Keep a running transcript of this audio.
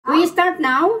we start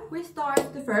now? We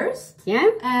start the first. Yeah.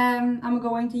 I'm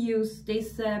going to use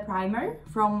this primer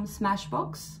from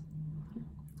Smashbox.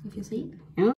 If you see.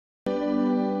 Yeah.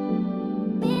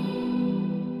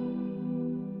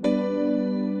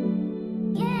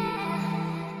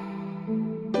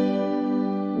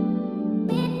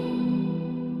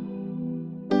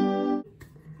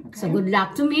 So good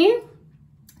luck to me.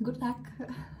 Good luck.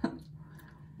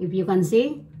 If you can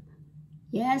see.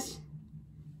 Yes.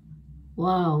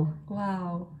 Wow.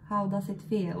 Wow. How does it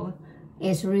feel?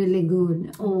 It's really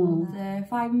good. Oh.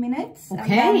 5 minutes.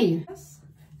 Okay.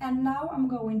 And now I'm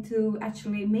going to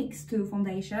actually mix two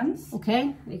foundations.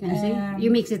 Okay. You can see. You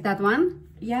mix it that one?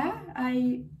 Yeah,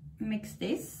 I mix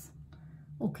this.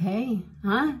 Okay.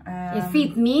 Huh? It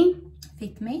fit me.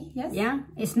 Fit me, yes. Yeah.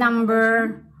 It's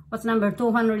number... What's number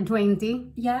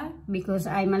 220? Yeah. Because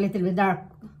I'm a little bit dark.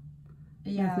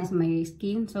 Yeah. With my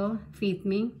skin, so fit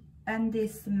me. And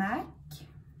this MAC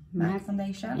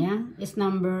foundation. Yeah. It's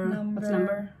number... What's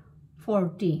number?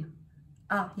 40.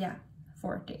 Ah, yeah.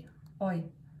 40. Oi.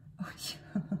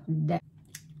 That.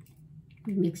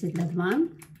 Mix it that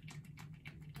one.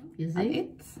 You see?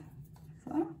 It.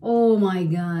 So. Oh my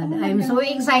God. I'm so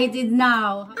excited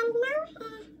now. And now,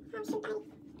 how should I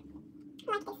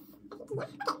like this? Okay,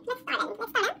 let's start it.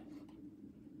 Let's start it.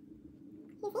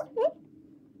 You see?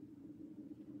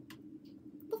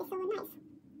 This is so nice.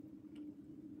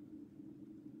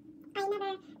 I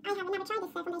have never tried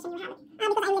this foundation you have.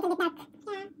 Because I'm a little bit dark.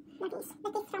 Yeah, not this.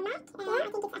 But this from MAC, I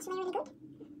think it's actually really good.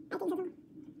 I think so.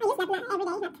 I use that every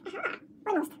day, not,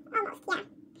 almost, yeah.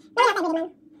 But not every day.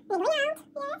 We're going out,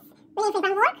 yes. We're going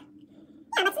from work.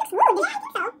 Yeah, but it looks good. Yeah,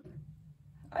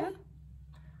 I think so.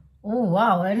 Oh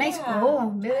wow, a nice color.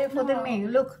 Beautiful to me.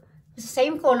 Look, it's the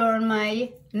same color on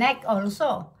my neck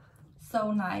also.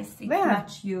 So nice. It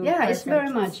matches you. Yeah, perfect. it's very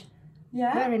much.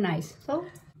 Yeah. Very nice. So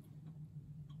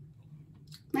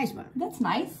nice one. That's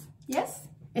nice. Yes.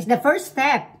 It's the first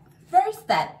step. First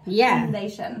step. Yeah.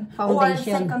 Foundation.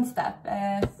 Foundation. Or second step.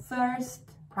 First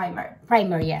primer.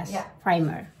 Primer, yes. Yeah.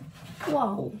 Primer.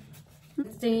 Wow.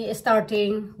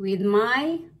 Starting with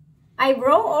my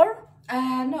eyebrow or?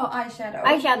 No, eyeshadow.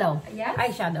 Eyeshadow. Yes.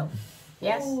 Eyeshadow.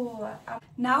 Yes. Ooh,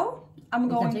 now I'm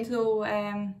going to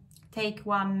take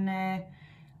one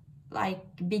like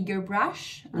bigger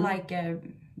brush, like a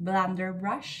blender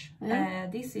brush.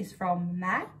 This is from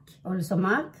MAC. Also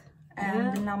MAC.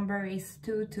 And the number is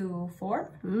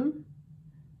 224.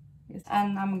 Yes.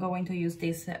 And I'm going to use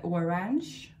this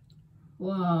orange.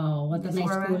 Wow, what a nice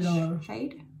color.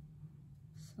 Shade.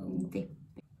 So deep.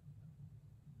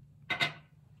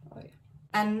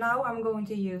 And now I'm going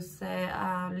to use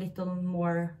a little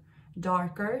more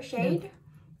darker shade.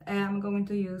 I'm going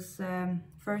to use,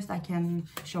 first I can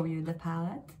show you the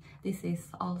palette. This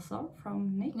is also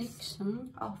from NYX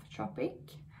of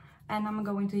Tropic. And I'm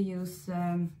going to use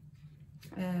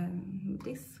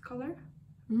this color.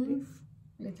 This.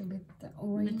 Little bit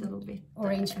orange. Little bit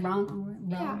orange brown.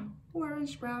 Yeah,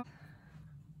 orange brown.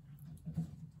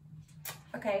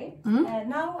 Okay,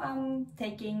 now I'm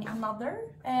taking another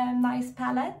nice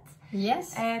palette.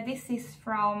 Yes. This is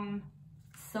from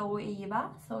Zoeva,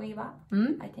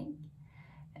 I think.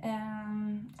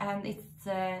 And it's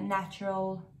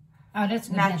natural. Oh, that's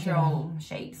good. Natural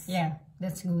shades. Yeah,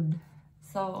 that's good.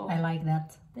 So I like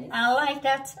that. This. I like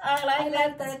that. I like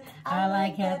that. that. I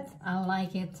like it. I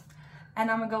like it. And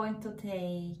I'm going to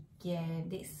take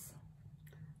this.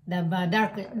 The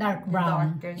dark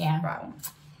brown. Darker brown.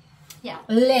 Yeah.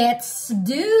 Let's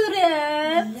do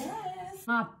that. Yes.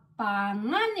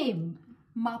 Mapanganib.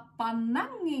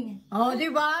 Mapanangin. Oh,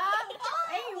 diba?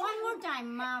 Hey, one more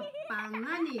time.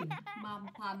 Mapanganib.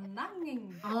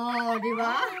 Mapanangin. Oh,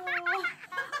 diba?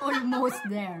 Almost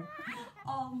there.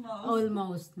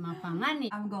 Almost. Mapanganib.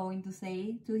 I'm going to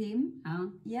say to him,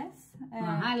 yes.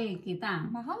 Mahal kita.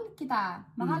 Mahal kita.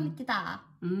 Mahal kita.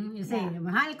 You say,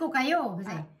 mahal ko kayo. You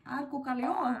say, mahal ko kayo.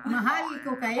 Mahal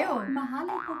ko kayo. Mahal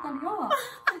ko kayo.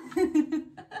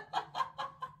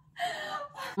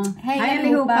 Hej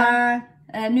allihopa.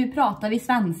 Nu pratar vi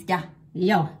svenska.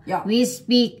 Ja. We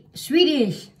speak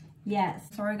Swedish. Yes.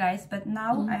 Sorry guys, but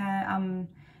now I'm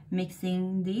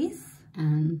mixing this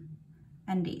and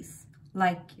this.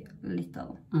 Like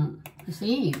little. You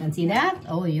see, you can see that.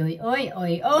 Oi, oi, oi,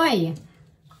 oi, oi.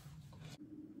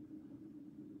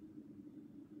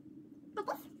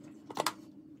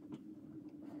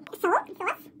 So.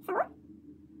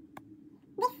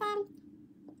 This, okay,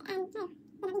 I understand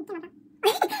that, yeah.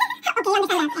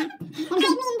 I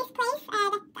mean, this place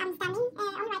that I'm standing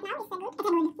on right now is good. It's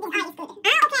good. This eye is good.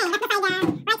 Okay, let's try the right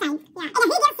side. Yeah. Eller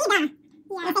höger sida. Yeah.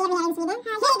 Vad säger vi här i Sweden?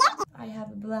 Höger. I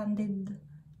have blended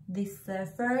this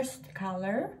first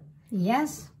color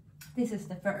Yes. This is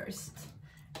the first.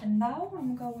 And now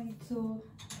I'm going to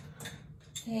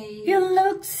take... You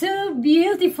look so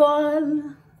beautiful.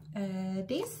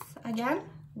 This again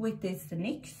with this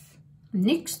NYX.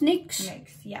 NYX,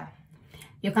 yeah.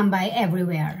 You can buy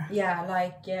everywhere. Yeah,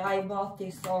 like I bought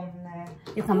this on...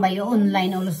 you can buy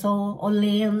online also,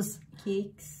 Orleans,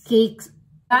 Kicks.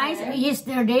 Guys,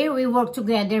 yesterday we worked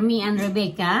together, me and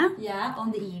Rebecca. Yeah,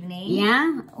 on the evening.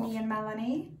 Yeah. Me and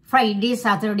Melanie. Friday,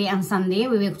 Saturday, and Sunday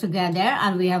we work together,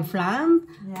 and we have planned.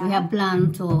 Yeah. We have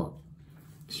planned to.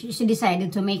 She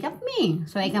decided to make up me,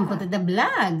 so I can put it the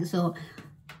vlog. So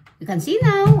you can see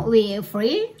now we are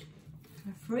free.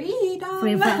 Freedom.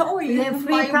 Free from, we're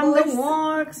free from the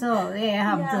work, so we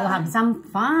have to have some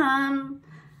fun.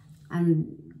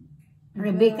 And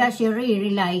Rebecca, she really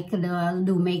like to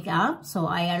do makeup, so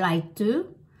I like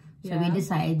to. So we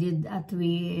decided that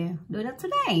we do that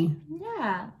today.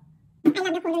 Yeah. I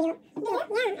love the color you do. Yeah,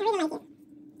 I really like it.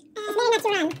 It's very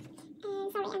natural.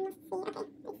 Sorry, I must see. Okay.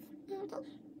 Okay.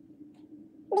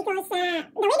 Because the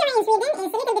weather in Sweden is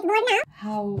a little bit warm now.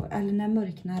 How, eller när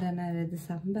mörknar när det är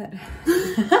december?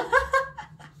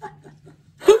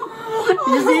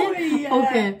 You see?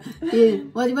 Okay. Yeah.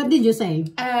 What did you say?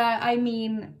 I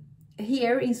mean,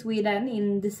 here in Sweden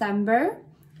in December,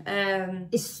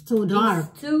 It's too dark.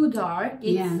 It's too dark.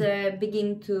 It's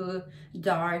begin to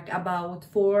dark about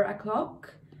 4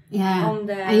 o'clock. Yeah. On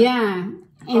the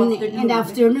in the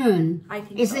afternoon. I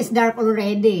think it's dark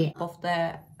already. Of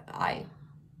the eye.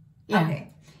 Yeah.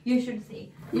 Okay. You should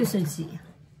see. You should see.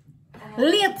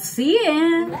 Let's see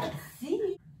it. Let's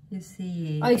see. You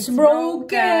see. Oh, it's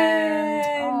broken.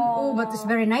 Oh, but it's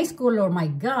very nice color. My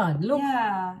God, look.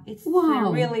 Yeah, it's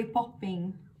Wow. really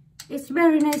popping. It's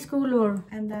very nice color.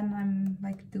 And then I'm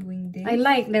like doing this. I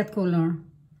like that color.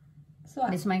 So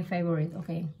It's my favorite.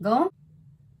 Okay, go.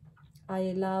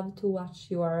 I love to watch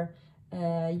your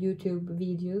YouTube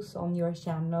videos on your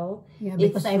channel. Yeah,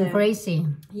 because I'm crazy.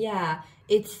 Yeah,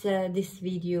 it's this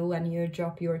video when you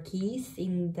drop your keys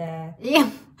in the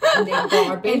Yeah. in the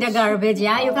garbage. In the garbage.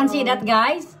 Yeah, you can see that,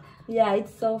 guys. Yeah,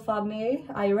 it's so funny.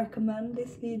 I recommend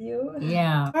this video.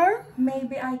 Yeah.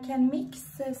 Maybe I can mix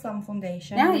some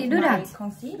foundation. Yeah, with you do my that.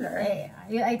 Concealer.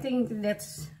 I think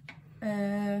that's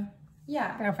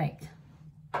Yeah, perfect.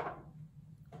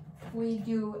 we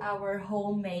do our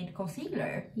homemade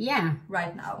concealer Yeah,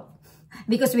 right now.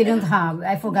 because we don't have.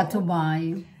 I forgot to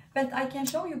buy. But I can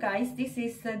show you guys. This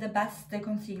is the best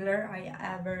concealer I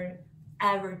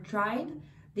ever tried.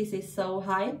 This is so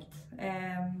hyped.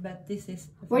 But this is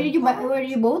Where did you buy? Where did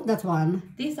you bought that one?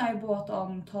 This I bought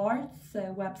on Tarte's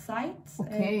website.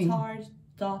 Okay.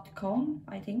 Tarte.com,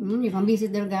 I think. You can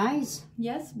visit there, guys.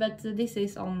 Yes, but this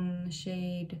is on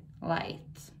shade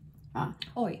light. Ah.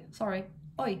 Oi, sorry.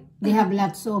 Oi. They have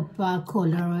lots of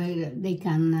color. They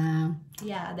can.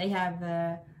 Yeah, they have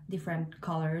different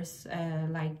colors,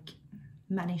 like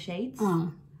many shades.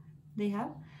 They have,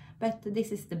 but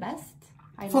this is the best.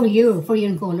 For you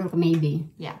in color, maybe.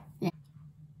 Yeah.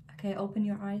 Okay, open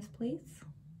your eyes, please.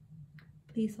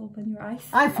 Please open your eyes.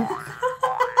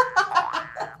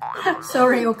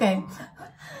 Sorry. Okay.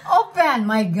 Open.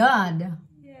 My God.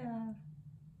 Yeah.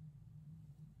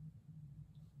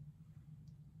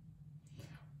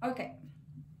 Okay.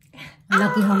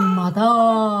 Laki ng mata.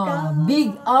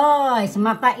 Big eyes.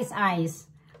 Mata is eyes.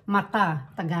 Mata.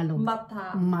 Tagalog.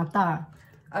 Mata. Mata.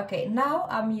 Okay, now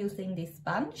I'm using this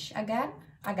sponge again.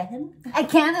 I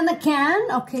can and I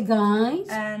can. Okay, guys.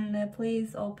 And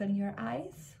please open your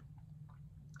eyes.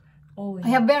 Oh, I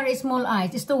have very small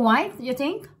eyes. It's too white, you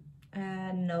think?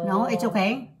 No. No, it's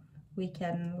okay. We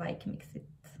can like mix it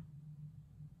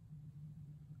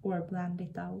or blend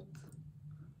it out.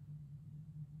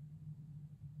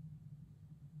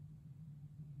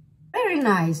 Very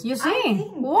nice. You see?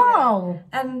 think, wow.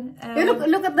 And You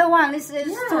look at the one. It's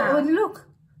look.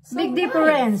 So Big nice.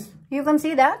 difference. You can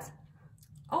see that?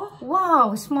 Oh,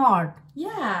 Wow, smart.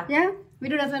 yeah. Yeah? We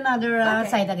do that to another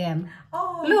side again.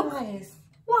 Oh, Look. nice.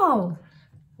 Wow.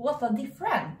 What a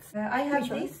difference. I have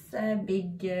this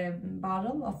big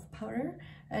bottle of powder.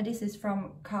 This is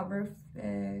from Cover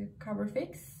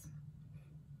Fix.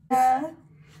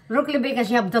 Look, Rebecca,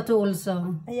 she have tattoo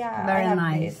also. Yeah, Very I have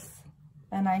nice. this.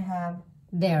 And I have...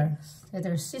 There.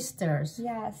 They're sisters.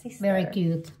 Yeah, sister. Very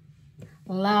cute.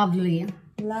 Lovely.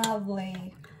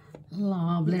 Lovely.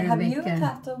 Lovely, Have you Rebecca.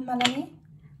 tattoo, Melanie?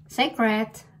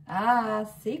 Secret. Ah,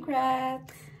 secret.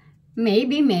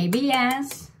 Maybe,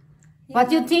 yes.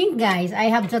 What you think, guys? I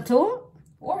have tattoo?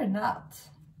 Or not.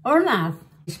 Or not?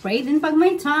 Spray din pag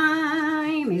may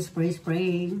time.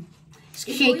 Spray.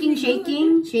 Shaking.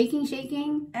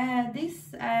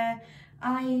 This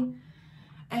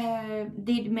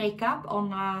did makeup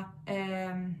on a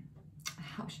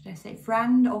how should I say,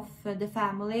 friend of the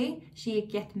family. She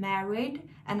get married,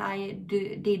 and I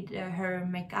did her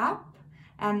makeup,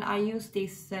 and I used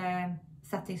this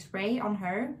setting spray on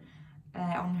her.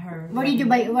 Where did you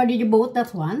buy? Where did you bought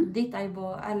that one? Did I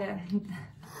bought?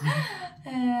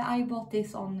 I bought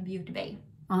this on Beauty Bay.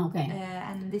 Oh, okay.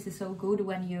 And this is so good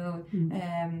when you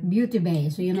Beauty Bay.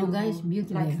 So you know, guys,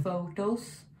 Beauty Bay. Like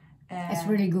photos. It's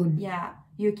really good. Yeah,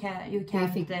 you can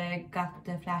got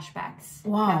the flashbacks.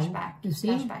 Wow. You see?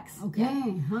 Flashbacks. Okay.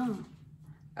 Yeah. Huh.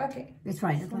 Okay. Let's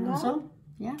try that one also.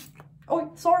 Yeah. Oh,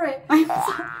 sorry. Okay.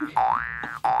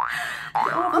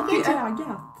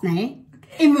 Ögat. Nej.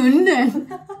 I munnen.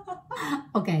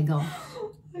 Okay, go.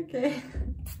 Okay.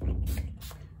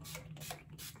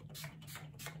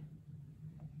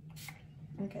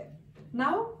 Okay.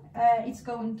 Now it's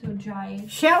going to dry.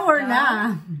 Shower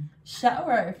na.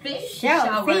 Shower. Fish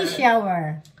shower. Fish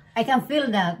shower. I can feel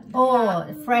that. Oh,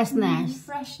 yeah. Freshness.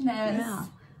 Freshness. Yeah.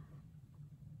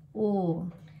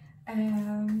 Oh.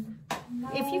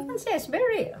 If you can say, it's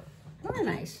very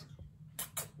nice.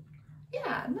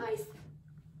 Yeah, nice.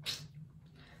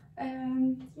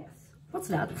 Yes. What's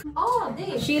that? Oh,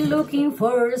 this. She looking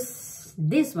for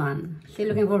this one. She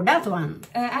looking for that one.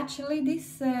 Actually,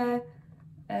 this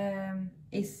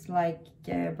is like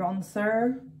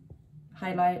bronzer,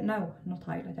 highlight. No, not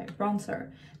highlighter.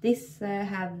 Bronzer. This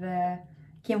have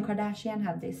Kim Kardashian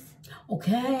have this.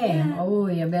 Okay. Yeah. Oh,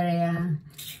 yeah, very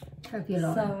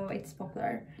popular. So it's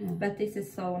popular. Yeah. But this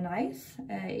is so nice.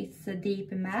 It's a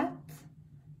deep matte.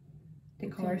 The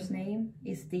color's name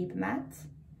is deep matte.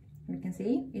 You can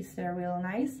see it's real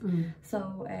nice.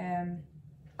 So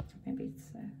maybe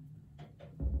it's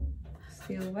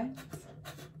still wet.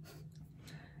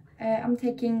 I'm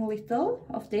taking little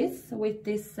of this with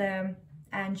this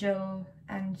angled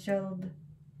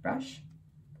brush.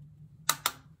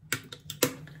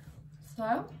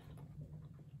 So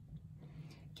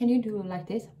can you do like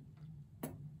this?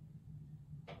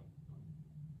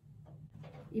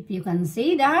 If you can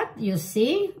see that, you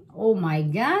see. Oh my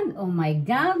god, oh my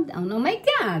god, oh my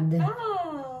god.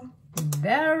 Oh.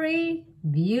 Very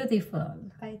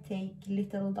beautiful. I take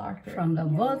little darker. From the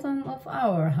bottom of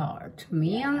our heart.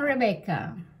 Me and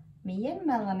Rebecca. Me and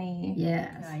Melanie.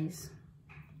 Yes. Guys.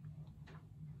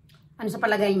 Ano sa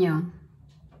palagay nyo?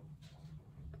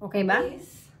 Okay ba?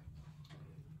 Yes.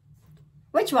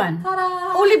 Which one?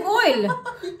 Ta-da! Olive oil!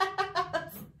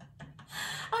 Yes.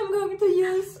 I'm going to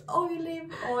use olive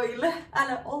oil.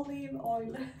 Olive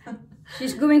oil.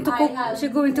 She's going to cook. She's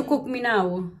going to cook me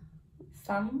now.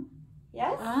 Some,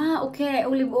 yes. Ah, okay.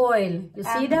 Olive oil. You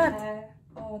see that?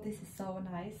 Oh, this is so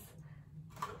nice.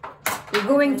 You're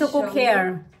going to cook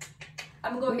here.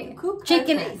 I'm going to cook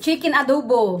chicken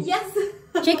adobo. Yes.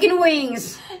 Chicken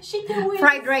wings. Chicken wings.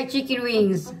 Fried rice chicken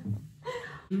wings.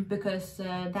 Because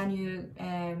then you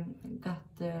got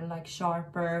like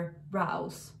sharper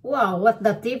brows. Wow, what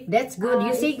the tip? That's good.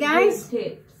 You see, guys? Good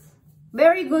tips.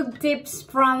 Very good tips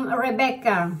from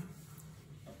Rebecca.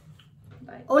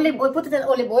 Olive oil. Put it in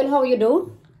olive oil. How you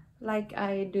do? Like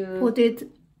I do. Put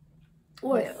it.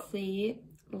 Let's see,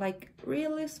 like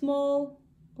really small,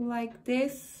 like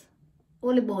this.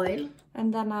 Olive oil.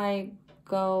 And then I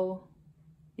go.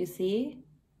 You see?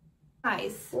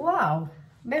 Nice. Wow.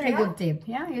 Very good tip.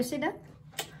 Yeah, you see that?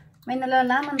 May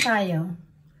nalalaman tayo.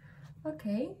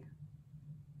 Okay.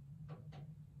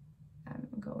 I'm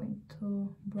going to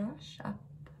brush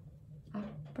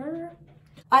upper.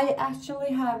 I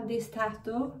actually have this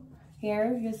tattoo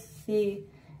here. You see,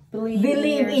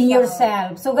 believe in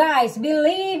yourself. So guys,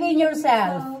 believe in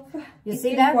yourself. You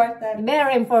see that? Important.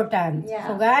 Very important. Yeah.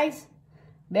 So guys,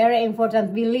 very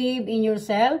important. Believe in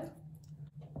yourself.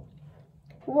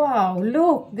 Wow,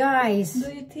 look guys. Do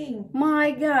you think?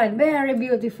 My God, very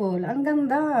beautiful. Ang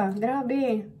ganda.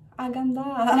 Grabe. Aganda.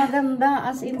 Maganda.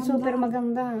 As in, super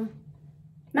maganda.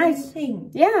 Nice.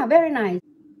 Thing. Yeah, very nice.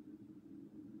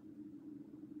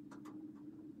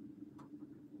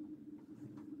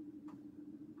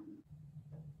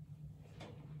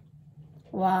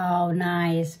 Wow,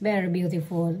 nice. Very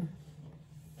beautiful.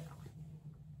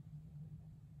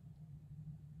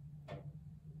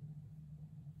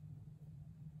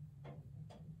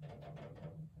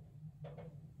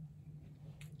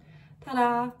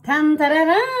 Ta-da!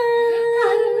 Tan-ta-da-da!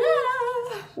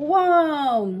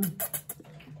 Wow!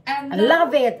 And I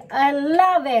love it! I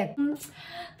love it!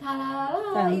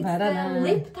 Ta-da! It's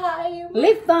lip time!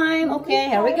 Lip time! Okay,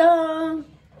 here we go!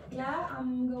 Yeah,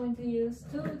 I'm going to use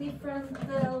two different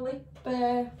lip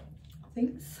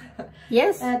things.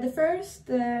 Yes? The first,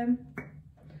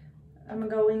 I'm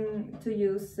going to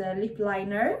use lip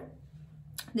liner.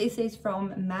 This is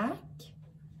from MAC.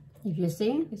 If you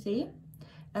see. You see?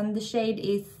 And the shade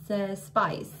is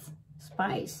Spice.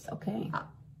 Spice, okay.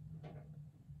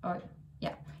 Or,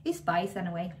 yeah, it's Spice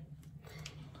anyway.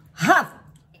 Hot!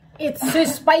 It's so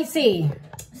spicy.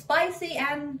 Spicy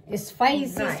and It's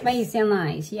spicy, nice. Spicy and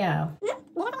nice, yeah.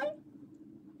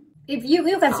 If you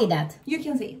can see that. You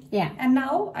can see. Yeah. And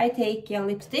now I take a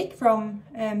lipstick from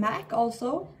MAC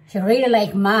also. She really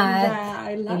like matte. Yeah,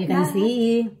 I love If you can matte.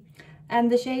 see.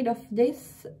 And the shade of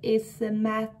this is a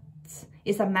matte.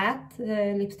 It's a matte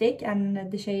lipstick, and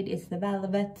the shade is the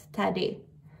Velvet Teddy.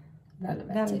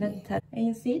 Velvet Teddy. And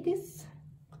you see this?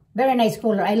 Very nice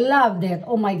color. I love that.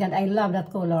 Oh my god, I love that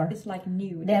color. It's like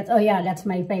nude. That, oh yeah, that's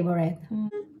my favorite. I'm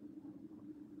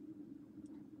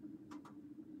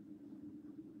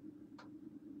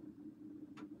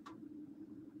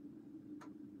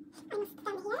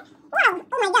standing here. Wow!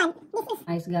 Oh my god! This is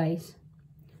Nice, guys.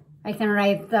 I can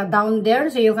write down there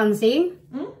so you can see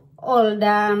all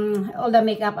the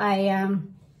makeup I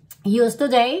used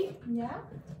today. Yeah.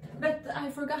 But I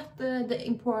forgot the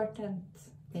important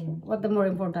thing. What the more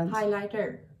important?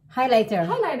 Highlighter. Highlighter.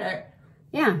 Highlighter.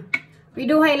 Yeah. We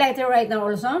do highlighter right now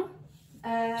also.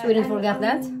 So we didn't forget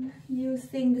that.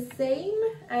 Using the same.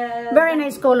 Very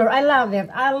nice color. I love it.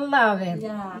 I love it.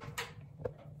 Yeah.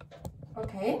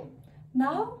 Okay.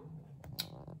 Now.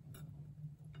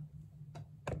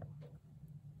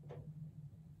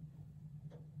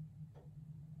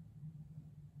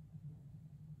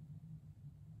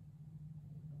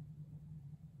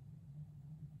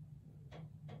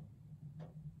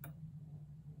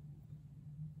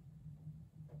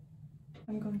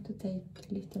 I'm going to take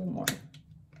a little more.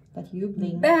 That you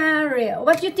blink. Very.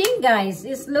 What you think, guys?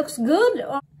 It looks good?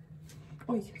 Or...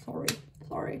 Oh,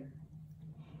 sorry.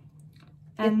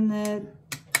 And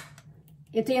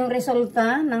ito yung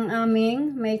resulta ng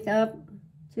aming makeup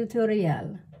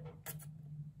tutorial.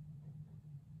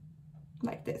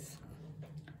 like this.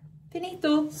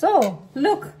 Finito. So,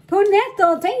 look,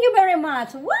 Punetto, thank you very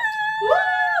much. Wow!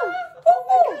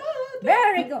 Oh,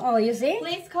 very good. Oh, you see?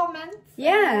 please comment.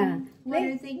 Yeah. What do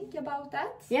you think about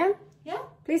that? Yeah. Yeah.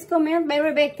 Please comment by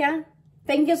Rebecca.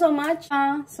 Thank you so much.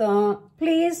 So,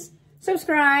 please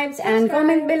subscribe and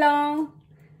comment below.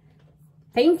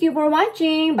 Thank you for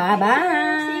watching.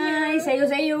 Bye-bye.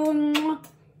 See you.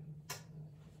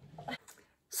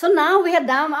 So now we have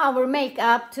done our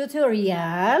makeup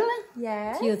tutorial.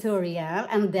 Yes.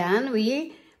 And then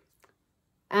we,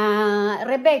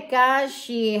 Rebecca,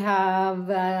 she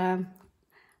have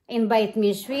invite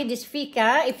me Swedish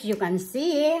fika, if you can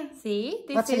see. See,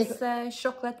 this What's is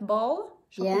chocolate ball.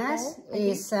 Yes,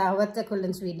 is what they call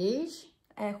in Swedish?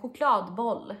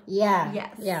 Chokladboll. Yeah.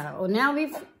 Yes. Yeah. Oh, now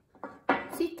we've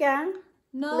fika.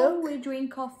 Now Look. we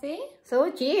drink coffee.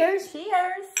 So cheers.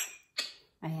 Cheers.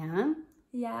 Ayan.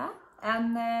 Yeah.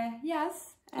 And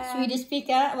yes. Swedish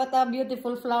fika. What a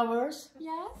beautiful flowers.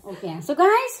 Yes. Okay. So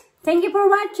guys, thank you for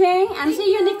watching and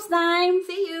see you next time.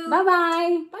 See you.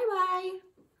 Bye-bye. Bye-bye.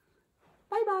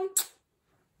 Bye-bye.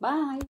 Bye.